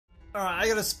Alright, I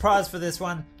got a surprise for this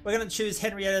one. We're gonna choose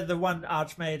Henrietta, the one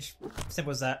Archmage.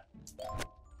 Simple as that.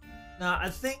 Now, I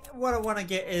think what I want to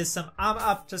get is some armor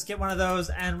up. Just get one of those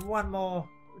and one more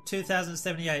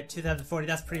 2078, 2040.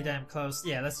 That's pretty damn close.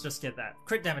 Yeah, let's just get that.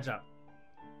 Crit damage up.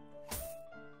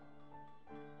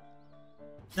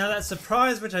 Now that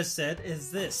surprise which I said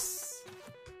is this.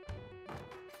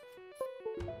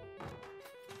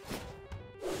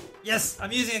 Yes,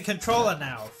 I'm using a controller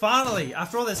now. Finally,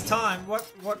 after all this time.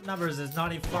 What number is this?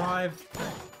 95?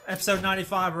 Episode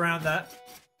 95, around that.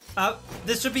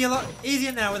 This should be a lot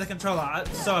easier now with a controller,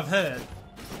 so I've heard.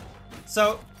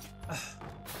 So,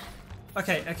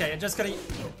 okay, I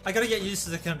gotta get used to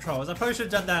the controls. I probably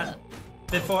should have done that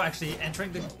before actually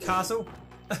entering the castle.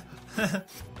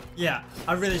 Yeah,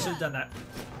 I really should have done that.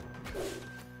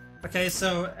 Okay,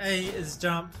 so A is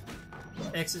jump,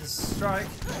 X is strike.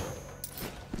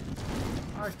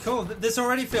 Alright, cool. This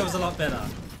already feels a lot better.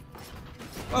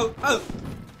 Oh!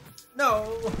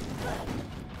 No!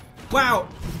 Wow!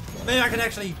 Maybe I can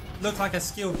actually look like a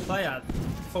skilled player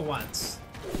for once.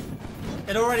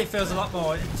 It already feels a lot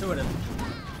more intuitive.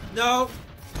 No!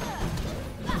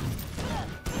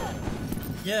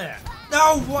 Yeah.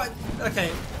 No! What?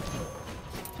 Okay.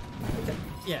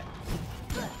 Yeah.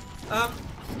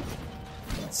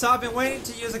 So I've been waiting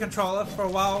to use a controller for a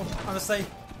while, honestly.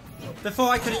 Before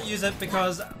I couldn't use it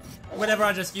because whenever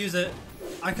I just use it,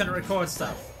 I couldn't record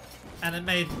stuff. And it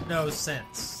made no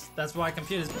sense. That's why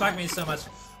computers bug me so much.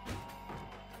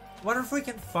 Wonder if we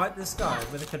can fight this guy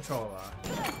with a controller.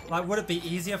 Like, would it be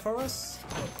easier for us?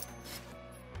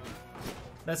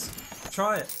 Let's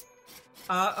try it.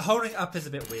 Holding up is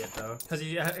a bit weird though, because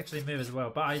you actually move as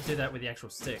well, but I do that with the actual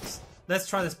sticks. Let's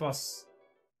try this boss.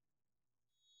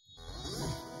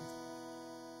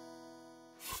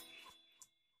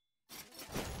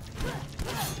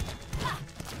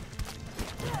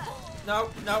 No.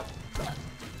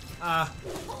 I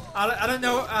don't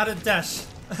know how to dash.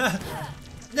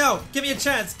 No, give me a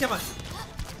chance. Come on.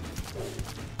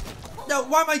 No,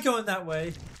 why am I going that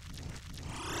way?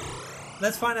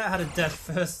 Let's find out how to dash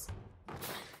first.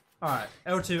 Alright,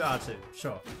 L2, R2,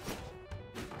 sure.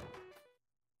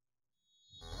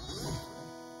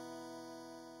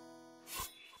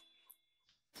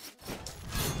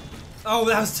 Oh,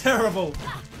 that was terrible.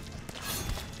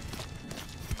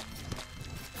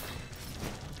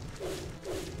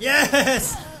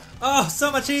 Yes! Oh,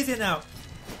 so much easier now.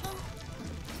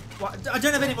 What? I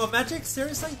don't have any more magic?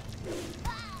 Seriously?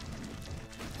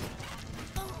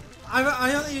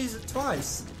 I only use it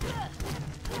twice.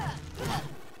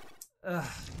 One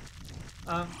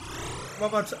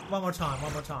more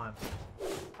time.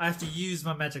 I have to use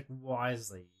my magic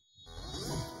wisely.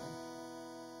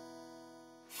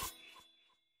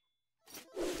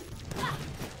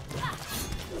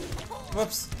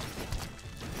 Whoops.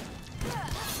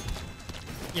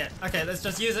 Yeah, okay, let's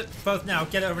just use it both now.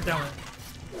 Get it over and done with.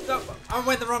 No, I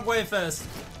went the wrong way first.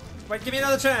 Wait, give me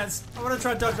another chance. I want to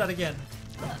try and dodge that again.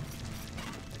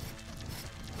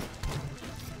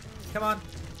 Come on.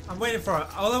 I'm waiting for it.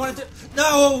 All I want to do—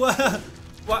 No!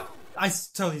 What? I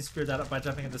totally screwed that up by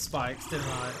jumping into spikes, didn't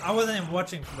I? I wasn't even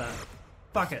watching for that.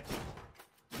 Fuck it.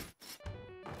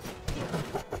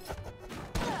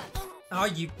 Oh,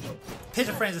 you—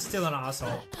 Peter Frames is still an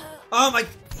asshole. Oh my—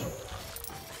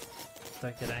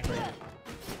 Don't get angry.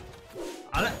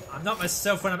 I'm not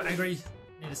myself when I'm angry.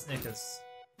 Need a Snickers.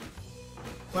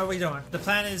 What are we doing? The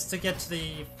plan is to get to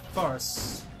the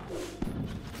forest.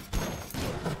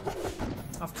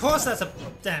 Of course that's a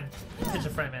damn picture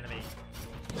frame enemy.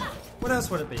 What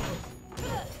else would it be?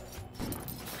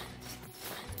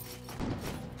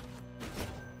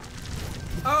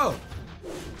 Oh!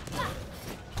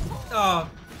 Oh,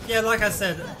 yeah, like I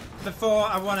said before,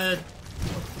 I wanted—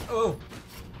 Oh!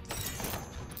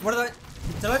 What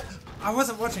did I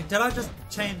wasn't watching. Did I just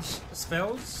change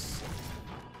spells?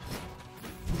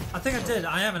 I think I did.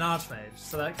 I am an Archmage,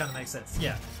 so that kind of makes sense.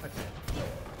 Yeah, okay.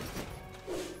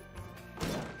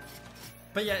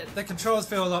 But yeah, the controls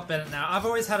feel a lot better now. I've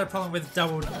always had a problem with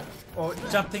double or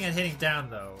jumping and hitting down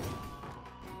though.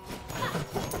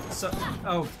 So,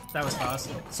 oh, that was fast.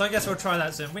 So I guess we'll try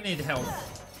that soon. We need help.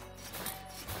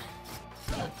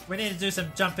 We need to do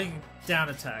some jumping down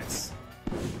attacks.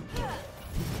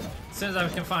 As soon as I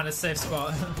can find a safe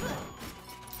spot.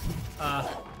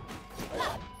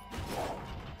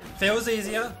 It feels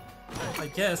easier, I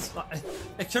guess.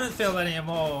 It couldn't feel any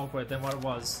more awkward than what it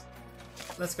was.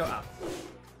 Let's go up.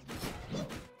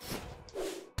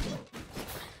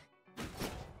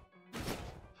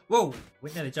 Whoa!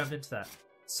 We nearly jumped into that.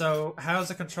 So, how's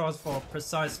the controls for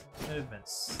precise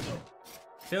movements?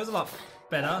 Feels a lot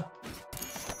better.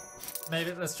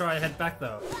 Maybe let's try and head back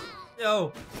though.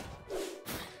 No.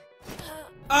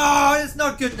 Oh, it's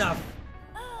not good enough.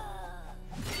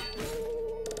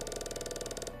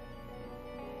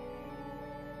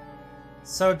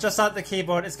 So just like the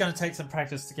keyboard, it's going to take some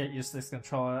practice to get used to this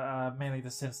controller, mainly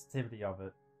the sensitivity of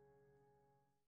it.